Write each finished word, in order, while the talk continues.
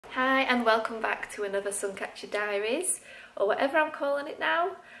Hi and welcome back to another Suncatcher Diaries, or whatever I'm calling it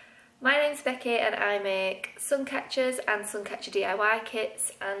now. My name's Becky and I make suncatchers and suncatcher DIY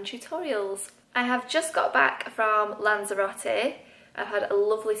kits and tutorials. I have just got back from Lanzarote. I've had a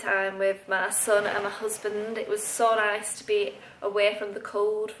lovely time with my son and my husband. It was so nice to be away from the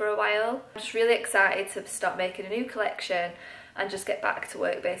cold for a while. I'm just really excited to start making a new collection and just get back to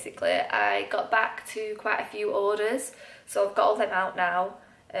work basically. I got back to quite a few orders, so I've got all them out now.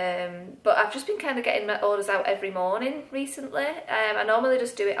 But I've just been kind of getting my orders out every morning recently. I normally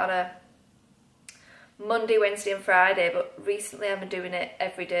just do it on a Monday, Wednesday and Friday, but recently I've been doing it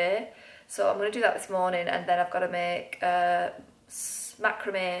every day. So I'm going to do that this morning, and then I've got to make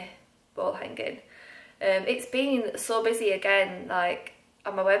macrame wall hanging. It's been so busy again, like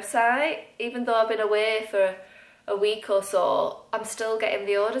on my website. Even though I've been away for a week or so, I'm still getting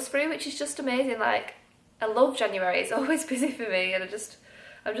the orders through, which is just amazing. Like, I love January, it's always busy for me, and I'm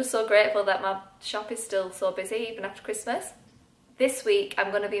just so grateful that my shop is still so busy even after Christmas. This week I'm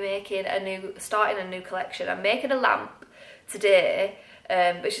going to be starting a new collection. I'm making a lamp today,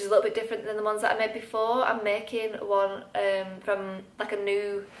 which is a little bit different than the ones that I made before. I'm making one from like a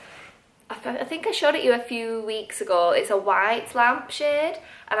new, I think I showed it you a few weeks ago. It's a white lamp shade,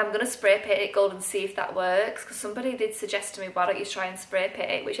 and I'm going to spray paint it gold and see if that works, because somebody did suggest to me, why don't you try and spray paint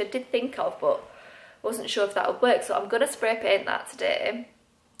it, which I did think of, but wasn't sure if that would work. So I'm going to spray paint that today.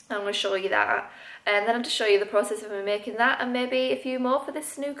 I'm going to show you that, and then I'll just show you the process of me making that, and maybe a few more for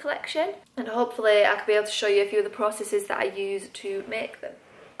this new collection, and hopefully I could be able to show you a few of the processes that I use to make them.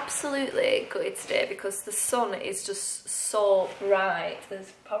 Absolutely gutted today because the sun is just so bright.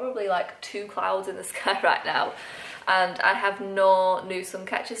 There's probably like 2 clouds in the sky right now, and I have no new sun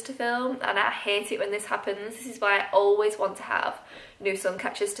catchers to film, and I hate it when this happens. This is why I always want to have new sun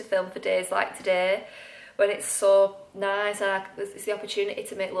catchers to film for days like today, when it's so nice and it's the opportunity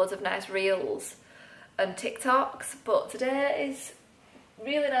to make loads of nice reels and TikToks. But today is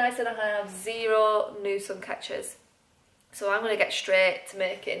really nice and I have 0 new sun catchers, so I'm going to get straight to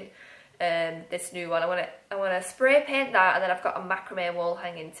making this new one. I want to spray paint that, and then I've got a macrame wall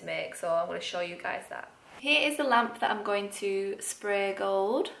hanging to make, so I'm going to show you guys that. Here is the lamp that I'm going to spray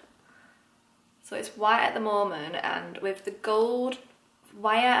gold. So it's white at the moment, and with the gold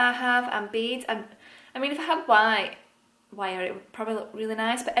wire I have and beads, and I mean, if I had white wire it would probably look really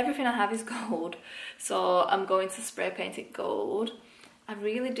nice, but everything I have is gold, so I'm going to spray paint it gold. I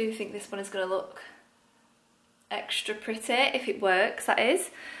really do think this one is going to look extra pretty, if it works, that is.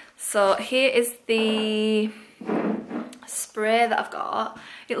 So here is the spray that I've got.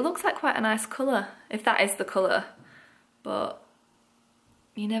 It looks like quite a nice colour, if that is the colour, but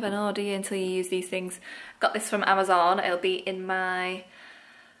you never know, do you, until you use these things. Got this from Amazon. It'll be in my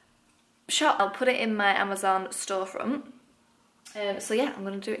shop. I'll put it in my Amazon storefront. So yeah, I'm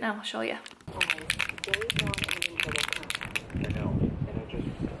going to do it now. I'll show you.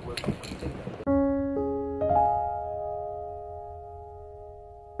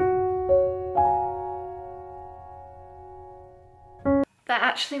 That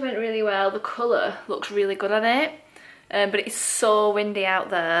actually went really well. The colour looks really good on it, but it's so windy out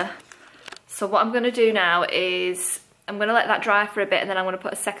there. So what I'm going to do now is I'm going to let that dry for a bit, and then I'm going to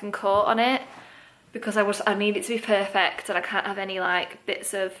put a second coat on it, because I need it to be perfect, and I can't have any like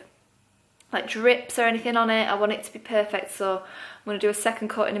bits of like drips or anything on it. I want it to be perfect, so I'm going to do a second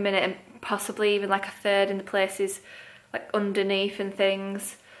coat in a minute, and possibly even like a third in the places like underneath and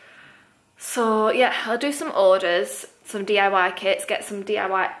things. So yeah, I'll do some orders, some DIY kits, get some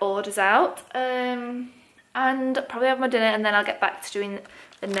DIY orders out, and probably have my dinner, and then I'll get back to doing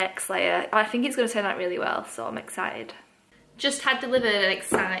the next layer. I think it's going to turn out really well, so I'm excited. Just had delivered an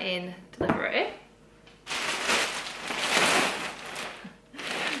exciting delivery.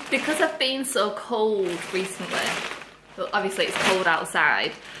 Because I've been so cold recently, well obviously it's cold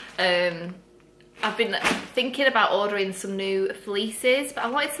outside, I've been thinking about ordering some new fleeces, but I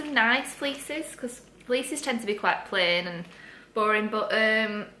wanted some nice fleeces, because fleeces tend to be quite plain and boring, but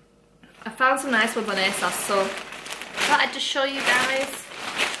I found some nice ones on ASOS, so I thought I'd just show you guys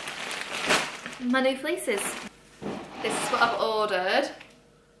my new fleeces. This is what I've ordered.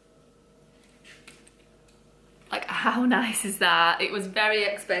 Like, how nice is that? It was very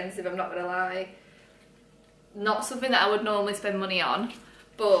expensive, I'm not gonna lie. Not something that I would normally spend money on,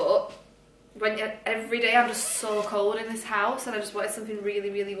 but every day I'm just so cold in this house, and I just wanted something really,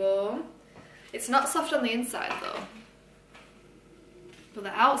 really warm. It's not soft on the inside though, but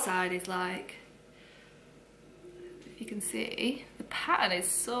the outside is like, if you can see, the pattern is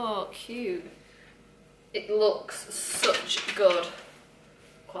so cute. It looks such good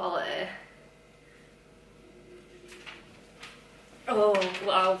quality. Oh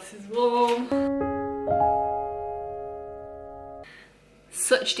wow, this is warm.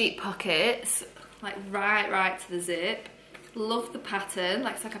 Such deep pockets, like right to the zip. Love the pattern,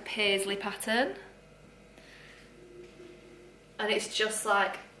 like it's like a paisley pattern. And it's just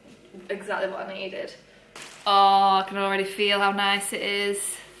like exactly what I needed. Oh, I can already feel how nice it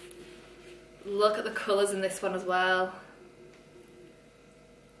is. Look at the colours in this one as well.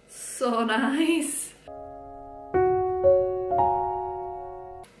 So nice.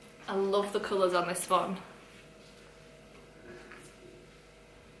 I love the colours on this one.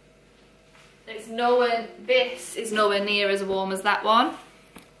 This is nowhere near as warm as that one.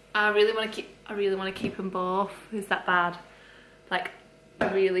 I really want to keep them both. Is that bad? Like,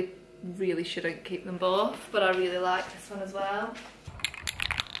 I really shouldn't keep them both, but I really like this one as well.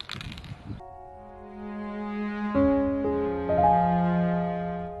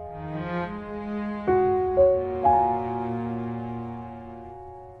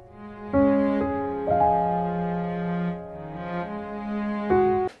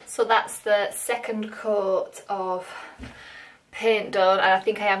 So that's the second coat of paint done, and I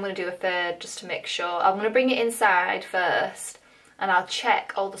think I am going to do a third just to make sure. I'm going to bring it inside first and I'll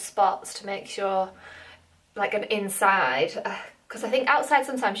check all the spots to make sure, like an inside, because I think outside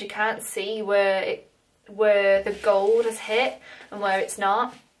sometimes you can't see where the gold has hit and where it's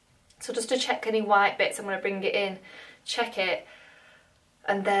not. So just to check any white bits, I'm going to bring it in, check it,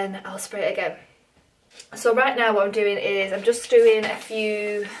 and then I'll spray it again. So right now what I'm doing is I'm just doing a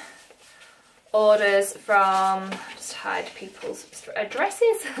few orders from, just hide people's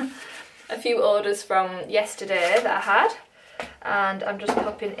addresses, a few orders from yesterday that I had, and I'm just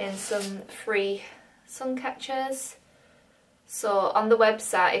popping in some free sun catchers. So on the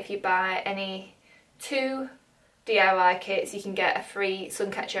website, if you buy any 2 DIY kits, you can get a free sun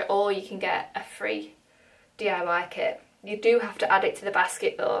catcher or you can get a free DIY kit. You do have to add it to the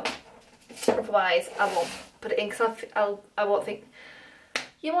basket though, otherwise I won't put it in because I won't think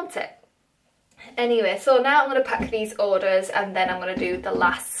you want it. Anyway, so now I'm going to pack these orders and then I'm going to do the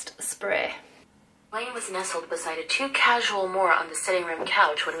last spray. Lane was nestled beside a too casual Moore on the sitting room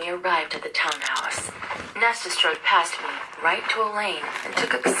couch when we arrived at the townhouse. Nesta strode past me, right to Elaine, and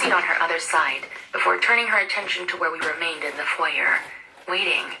took a seat on her other side, before turning her attention to where we remained in the foyer.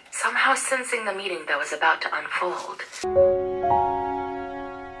 Waiting, somehow sensing the meeting that was about to unfold.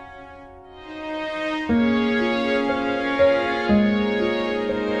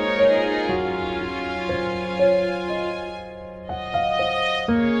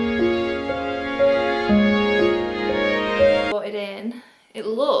 It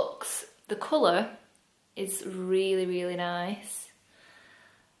looks, the colour is really nice.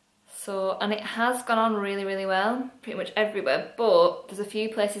 So, and it has gone on really well, pretty much everywhere, but there's a few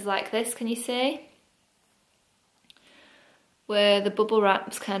places like this, can you see? Where the bubble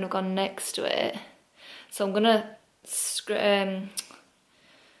wrap's kind of gone next to it. So I'm gonna sand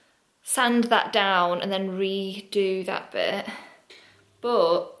that down and then redo that bit.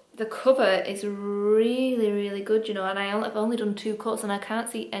 But the cover is really good, you know, and I've only done 2 coats and I can't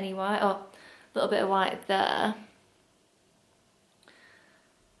see any white. Oh, a little bit of white there.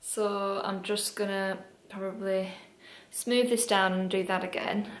 So I'm just gonna probably smooth this down and do that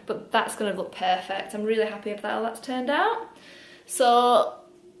again, but that's gonna look perfect. I'm really happy with how that's turned out. So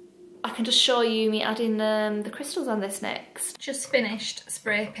I can just show you me adding the crystals on this next. Just finished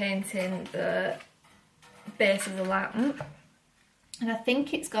spray painting the base of the lamp. And I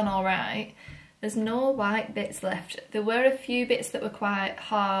think it's gone all right. There's no white bits left. There were a few bits that were quite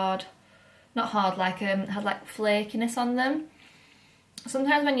hard, not hard, like had like flakiness on them.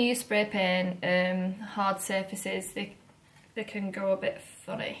 Sometimes when you use spray paint, hard surfaces, they can go a bit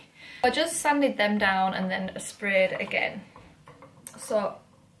funny. I just sanded them down and then sprayed again. So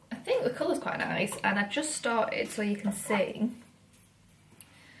I think the colour's quite nice, and I've just started, so you can see,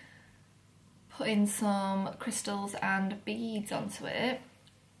 putting some crystals and beads onto it.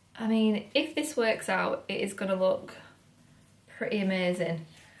 I mean, if this works out, it is going to look pretty amazing.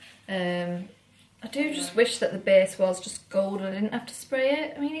 I do just wish that the base was just gold and I didn't have to spray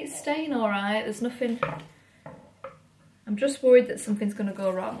it. I mean, it's staying alright, there's nothing... I'm just worried that something's going to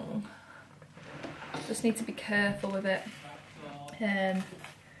go wrong. Just need to be careful with it. And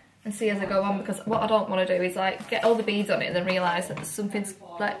see as I go on, because what I don't want to do is like get all the beads on it and then realise that something's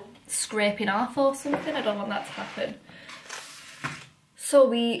like scraping off or something. I don't want that to happen. So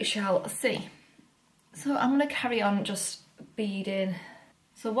we shall see. So I'm going to carry on just beading.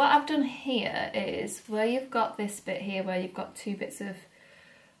 So what I've done here is where you've got this bit here where you've got 2 bits of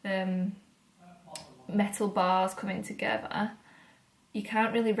metal bars coming together, you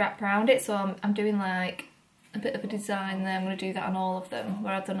can't really wrap around it, so I'm doing like a bit of a design there. I'm going to do that on all of them,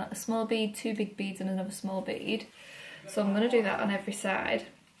 where I've done a small bead, 2 big beads and another small bead. So I'm going to do that on every side.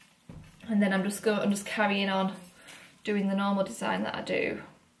 And then I'm just carrying on doing the normal design that I do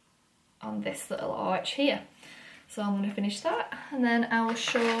on this little arch here. So I'm going to finish that and then I will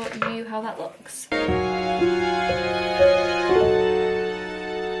show you how that looks.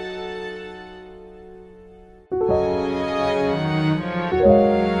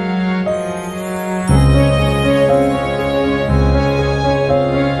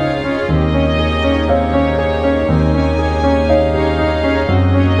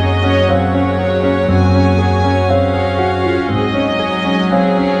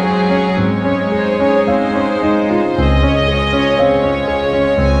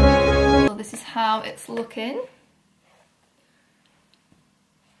 It's looking.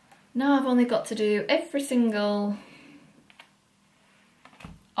 Now I've only got to do every single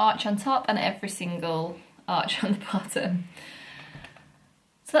arch on top and every single arch on the bottom.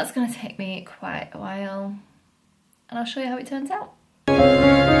 So that's going to take me quite a while and I'll show you how it turns out.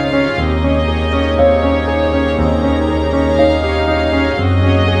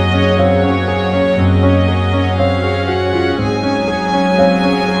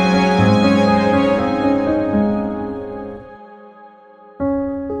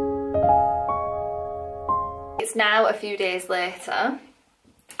 It's now a few days later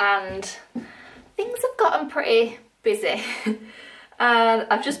and things have gotten pretty busy and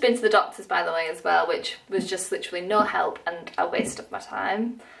I've just been to the doctors, by the way, as well, which was just literally no help and a waste of my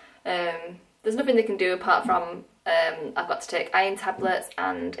time. There's nothing they can do apart from I've got to take iron tablets,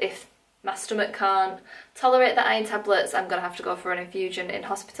 and if my stomach can't tolerate the iron tablets I'm gonna have to go for an infusion in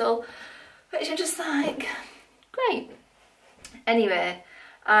hospital, which I'm just like, great. Anyway,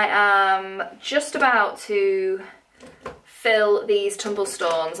 I am just about to fill these tumble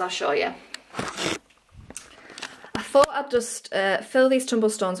stones. I'll show you. I thought I'd just fill these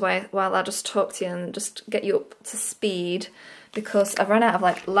tumble stones while I just talk to you and just get you up to speed, because I've run out of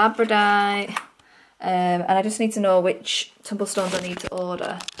like labradite and I just need to know which tumble stones I need to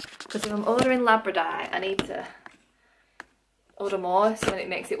order, because if I'm ordering labradite I need to order more so it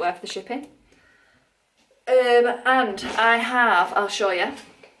makes it worth the shipping. And I have, I'll show you,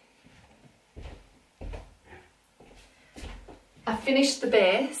 I finished the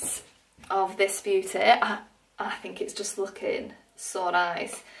base of this beauty. I think it's just looking so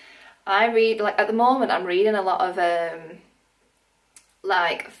nice. I read, like at the moment I'm reading a lot of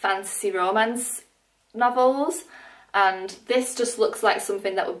like fantasy romance novels, and this just looks like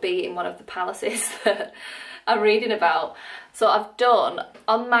something that would be in one of the palaces that I'm reading about. So I've done,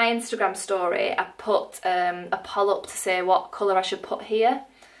 on my Instagram story, I put a poll up to say what colour I should put here.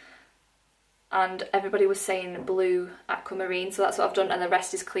 And everybody was saying blue aquamarine, so that's what I've done, and the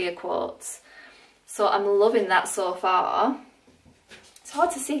rest is clear quartz. So I'm loving that so far. It's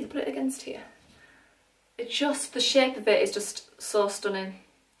hard to see, put it against here. It just, the shape of it is just so stunning.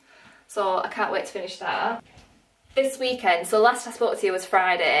 So I can't wait to finish that. This weekend, so last I spoke to you was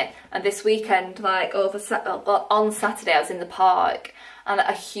Friday, and this weekend, like on Saturday, I was in the park and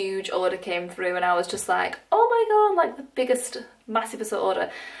a huge order came through, and I was just like, oh my god, like the biggest, massivest order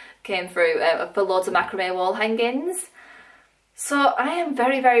came through for loads of macrame wall hangings. So I am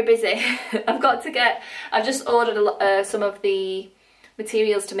very, very busy. I've just ordered some of the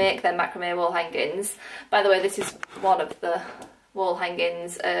materials to make them macrame wall hangings. By the way, this is one of the wall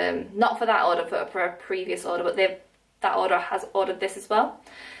hangings, not for that order, but for a previous order, but that order has ordered this as well.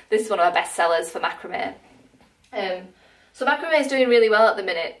 This is one of our best sellers for macrame. So macrame is doing really well at the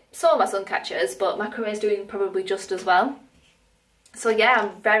minute. So are my sun catchers, but macrame is doing probably just as well. So yeah,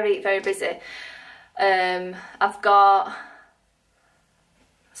 I'm very, very busy. So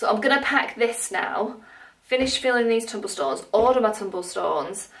I'm gonna pack this now, finish filling these tumble stones, order my tumble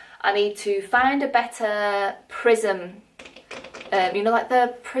stones. I need to find a better prism, you know, like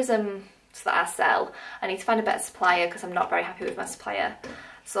the prisms that I sell. I need to find a better supplier because I'm not very happy with my supplier.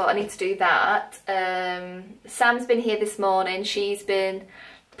 So I need to do that. Sam's been here this morning. She's been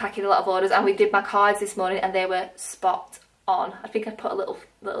packing a lot of orders, and we did my cards this morning and they were spot on. I think I put a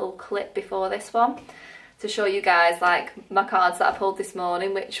little clip before this one to show you guys like my cards that I pulled this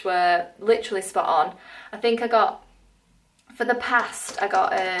morning, which were literally spot on. I think I got, for the past, I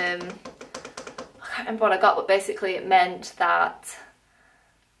got, I can't remember what I got, but basically it meant that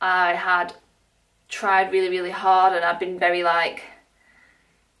I had tried really, really hard, and I'd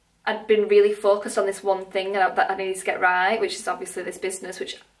been really focused on this one thing that I needed to get right, which is obviously this business,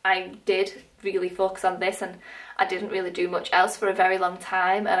 which I did really focus on this, and I didn't really do much else for a very long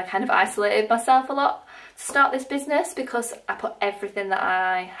time, and I kind of isolated myself a lot to start this business because I put everything that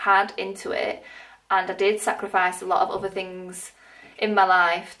I had into it, and I did sacrifice a lot of other things in my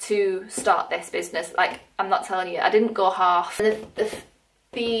life to start this business. Like, I'm not telling you, I didn't go half.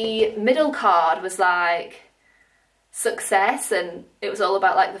 The middle card was like success, and it was all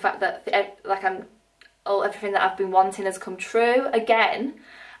about like the fact that everything that I've been wanting has come true again.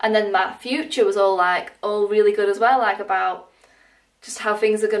 And then my future was all really good as well, like about just how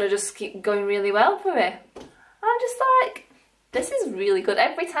things are gonna just keep going really well for me. I'm just like, this is really good.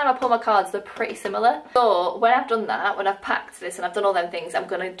 Every time I pull my cards, they're pretty similar. So when I've done that, when I've packed this and I've done all them things, I'm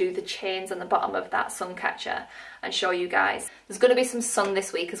going to do the chains on the bottom of that sun catcher and show you guys. There's going to be some sun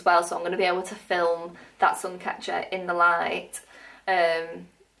this week as well, so I'm going to be able to film that sun catcher in the light,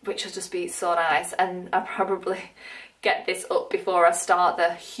 which will just be so nice. And I'll probably get this up before I start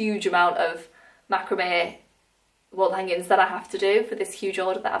the huge amount of macrame wall hangings that I have to do for this huge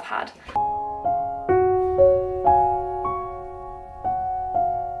order that I've had.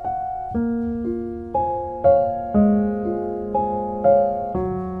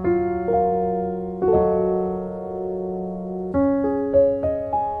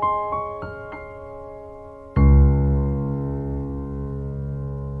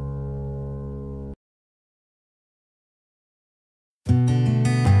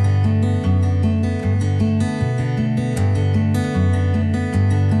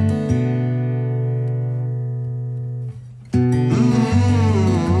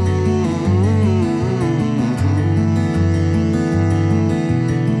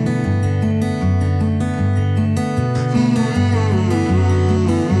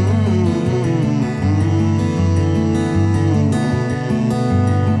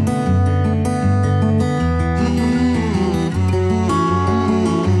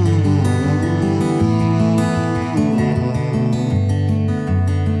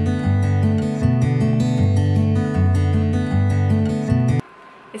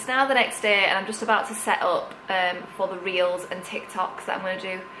 It's now the next day and I'm just about to set up for the reels and TikToks that I'm going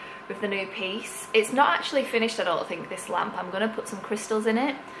to do with the new piece. It's not actually finished, I don't think, this lamp. I'm going to put some crystals in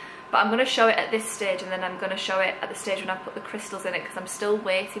it, but I'm going to show it at this stage, and then I'm going to show it at the stage when I put the crystals in it, because I'm still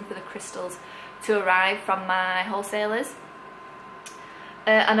waiting for the crystals to arrive from my wholesalers.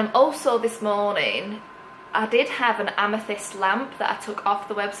 And I'm also, this morning, I did have an amethyst lamp that I took off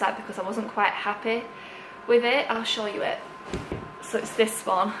the website because I wasn't quite happy with it. I'll show you it. So it's this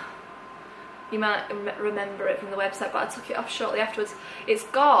one. You might remember it from the website, but I took it off shortly afterwards. It's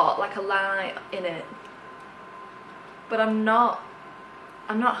got like a light in it, but I'm not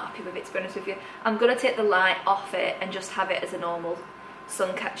happy with it, to be honest with you. I'm gonna take the light off it and just have it as a normal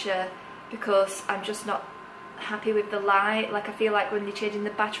sun catcher, because I'm just not happy with the light. Like, I feel like when you're changing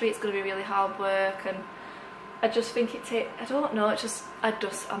the battery, it's gonna be really hard work, and I just think I don't know,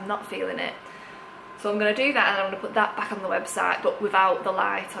 I'm not feeling it. So I'm going to do that, and I'm going to put that back on the website, but without the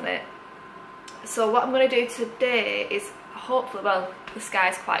light on it. So what I'm going to do today is, hopefully, well, the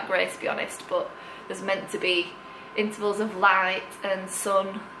sky's quite grey, to be honest, but there's meant to be intervals of light and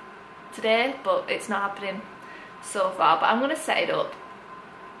sun today, but it's not happening so far. But I'm going to set it up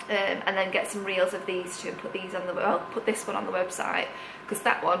and then get some reels of these two and put these on put this one on the website, because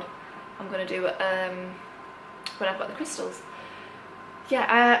that one I'm going to do when I've got the crystals.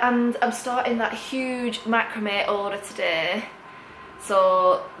 Yeah, and I'm starting that huge macrame order today,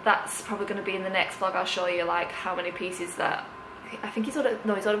 so that's probably going to be in the next vlog. I'll show you like how many pieces that, I think he's ordered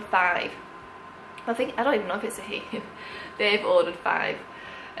 5. I don't even know if it's a he. They've ordered 5.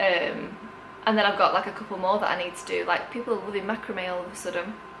 And then I've got like a couple more that I need to do. Like, people are loving macrame all of a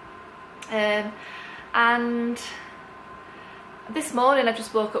sudden. And this morning I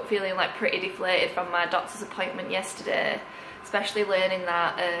just woke up feeling like pretty deflated from my doctor's appointment yesterday. Especially learning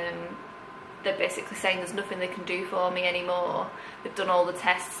that they're basically saying there's nothing they can do for me anymore. They've done all the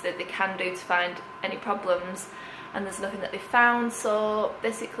tests that they can do to find any problems, and there's nothing that they found. So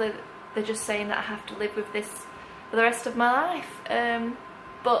basically they're just saying that I have to live with this for the rest of my life.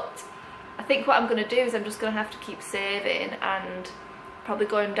 But I think what I'm going to do is I'm just going to have to keep saving and probably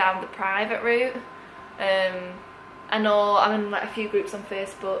going down the private route. I know I'm in like a few groups on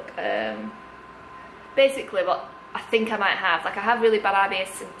Facebook. Basically what I think I might have, like, I have really bad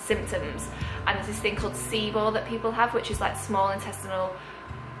IBS symptoms, and there's this thing called SIBO that people have, which is like small intestinal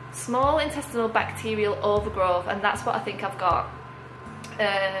bacterial overgrowth, and that's what I think I've got.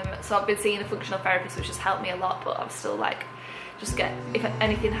 So I've been seeing a functional therapist, which has helped me a lot, but I'm still like, if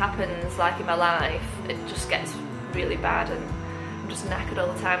anything happens like in my life, it just gets really bad, and I'm just knackered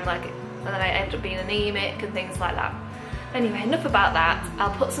all the time, like, and then I end up being anemic and things like that. Anyway, enough about that.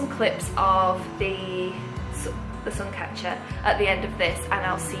 I'll put some clips of the sun catcher at the end of this, and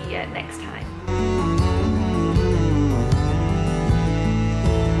I'll see you next time.